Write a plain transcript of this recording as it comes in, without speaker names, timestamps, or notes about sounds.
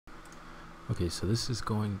Okay, so this is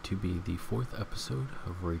going to be the fourth episode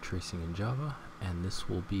of Raytracing in Java, and this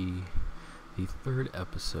will be the third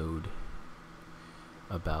episode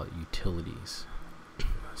about utilities.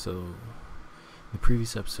 So, in the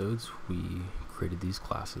previous episodes, we created these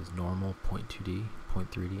classes: normal, point2d,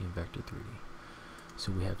 point3d, and vector3d.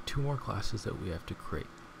 So we have two more classes that we have to create.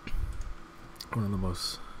 One of the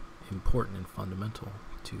most important and fundamental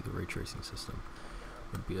to the ray tracing system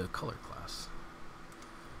would be a color class.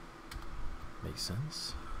 Makes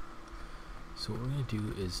sense. So what we're going to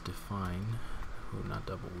do is define, not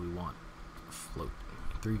double, we want float.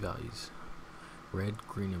 3 values: red,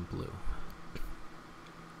 green, and blue.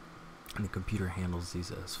 And the computer handles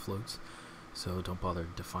these as floats, so don't bother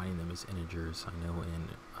defining them as integers. I know in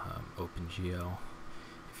OpenGL,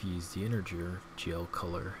 if you use the integer GL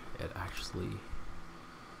color, it actually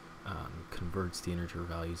converts the integer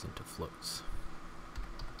values into floats.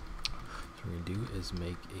 So what we're going to do is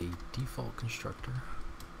make a default constructor.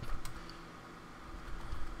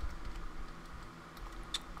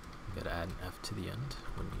 You got to add an F to the end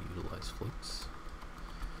when you utilize floats.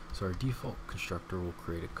 So our default constructor will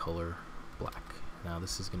create a color black. Now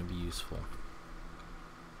this is going to be useful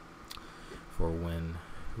for when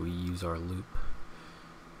we use our loop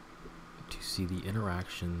to see the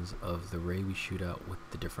interactions of the ray we shoot out with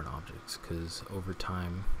the different objects, because over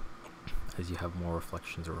time, as you have more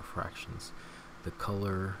reflections or refractions, the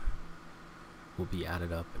color will be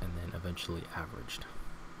added up and then eventually averaged.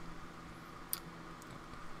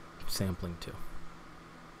 Sampling too.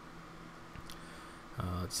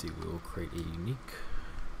 Let's see, we will create a unique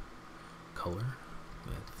color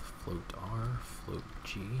with float R, float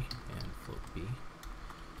G, and float B.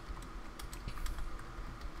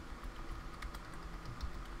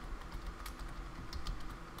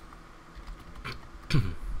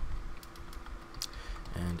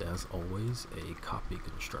 And as always, a copy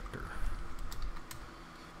constructor.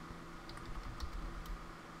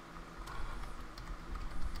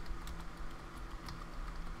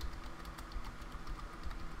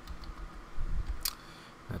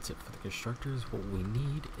 That's it for the constructors. What we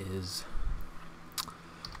need is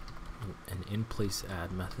an in-place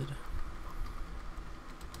add method.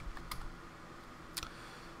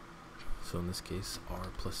 So in this case, r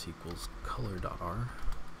plus equals color.r,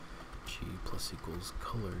 g plus equals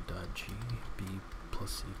color.g, b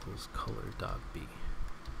plus equals color.b.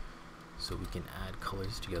 So we can add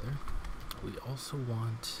colors together. We also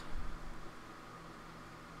want,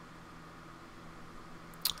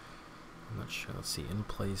 I'm not sure, let's see, in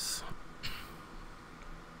place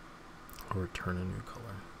or return a new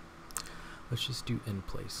color. Let's just do in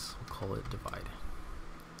place. We'll call it divide.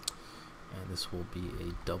 And this will be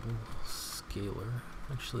a double scalar.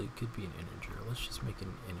 Actually, it could be an integer. Let's just make it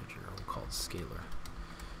an integer. We'll call it scalar.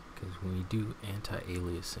 Because when we do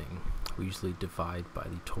anti-aliasing, we usually divide by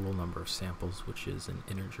the total number of samples, which is an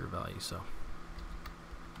integer value. So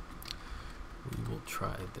we will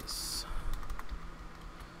try this.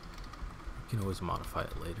 We can always modify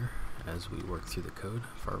it later as we work through the code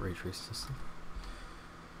for our ray trace system.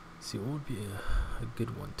 See, what would be a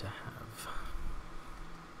good one to have?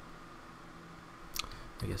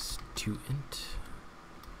 I guess 2 int,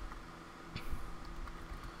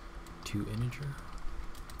 2 integer.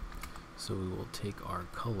 So we will take our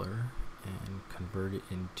color and convert it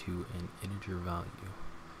into an integer value,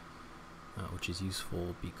 which is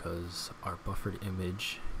useful because our buffered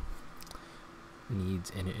image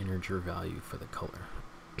needs an integer value for the color.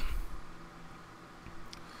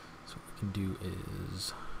 So what we can do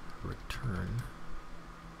is return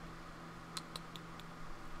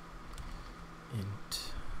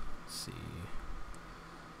int, let's see,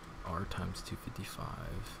 r times 255,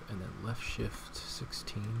 and then left shift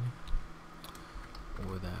 16,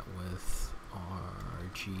 or that with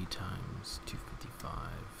rg times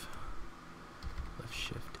 255, left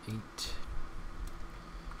shift 8,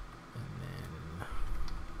 and then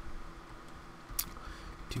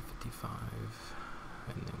 255,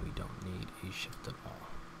 and then we don't need a shift at all.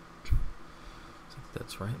 So I think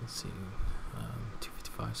that's right. Let's see,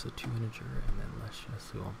 255, so 2 integer, and then left shift,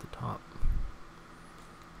 so we want the top.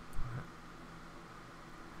 Alright.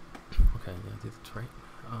 Okay, yeah, I think that's right.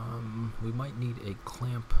 We might need a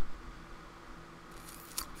clamp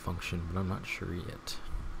function, but I'm not sure yet.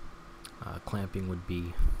 Clamping would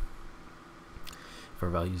be, if our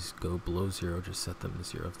values go below 0, just set them to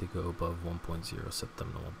 0. If they go above 1.0, set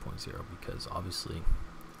them to 1.0, because obviously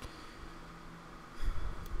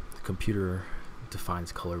the computer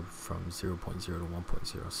defines color from 0.0 to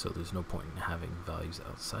 1.0, so there's no point in having values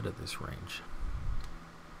outside of this range.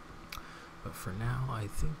 But for now, I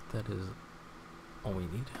think that is all we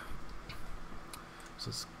need. So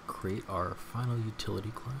let's create our final utility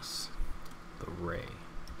class, the ray.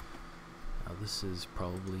 Now this is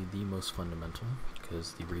probably the most fundamental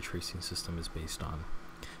because the ray tracing system is based on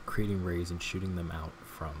creating rays and shooting them out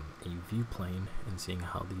from a view plane and seeing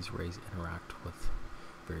how these rays interact with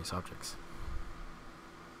various objects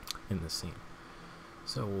in the scene.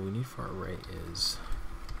 So what we need for our ray is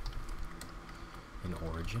an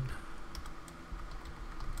origin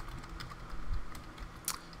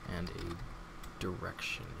and a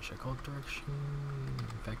direction. Should I call it direction?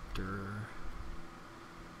 Vector.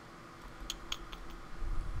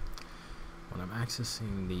 When I'm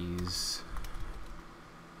accessing these,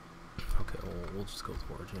 okay, we'll just go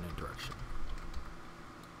with origin and direction.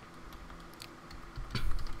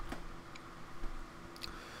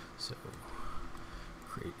 So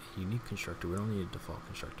create a unique constructor. We don't need a default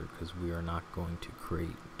constructor because we are not going to create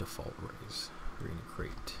default rays. We're going to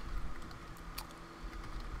create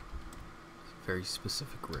very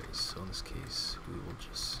specific rays. So in this case, we will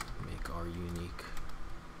just make our unique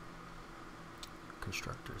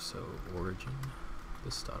constructor. So origin,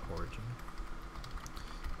 this dot origin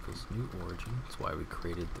equals new origin. That's why we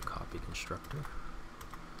created the copy constructor.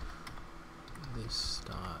 This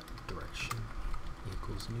dot direction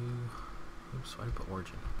equals new. Oops, why did I put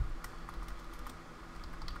origin?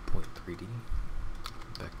 Point 3D,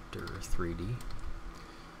 vector 3D,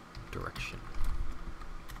 direction.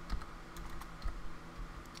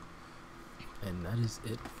 And that is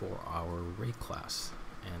it for our ray class.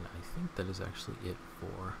 And I think that is actually it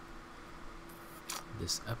for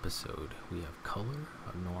this episode. We have color,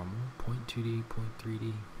 a normal, point 2D, point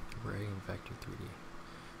 3D, ray, and vector 3D.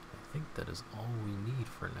 I think that is all we need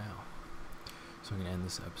for now. So I'm going to end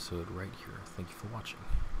this episode right here. Thank you for watching.